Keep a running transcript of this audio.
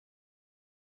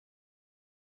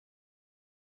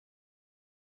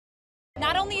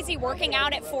not only is he working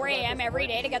out at 4 a.m. every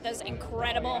day to get those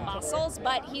incredible muscles,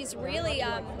 but he's really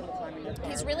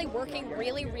working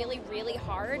really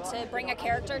hard to bring a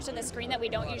character to the screen that we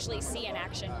don't usually see in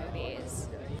action movies.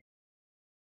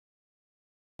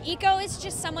 Iko is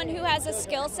just someone who has a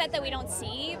skill set that we don't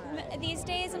see these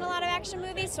days in a lot of action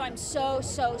movies, so I'm so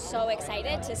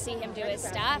excited to see him do his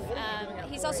stuff.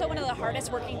 He's also one of the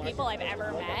hardest working people I've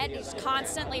ever met. He's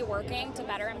constantly working to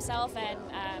better himself and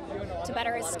to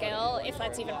better his skill, if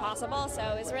that's even possible, so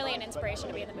it's really an inspiration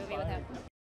to be in the movie with him.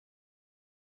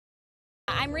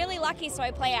 I'm really lucky, so I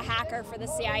play a hacker for the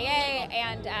CIA,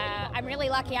 and I'm really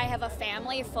lucky I have a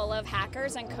family full of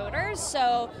hackers and coders,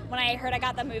 so when I heard I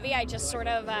got the movie, I just sort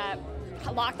of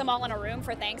locked them all in a room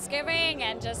for Thanksgiving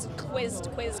and just quizzed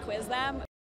them.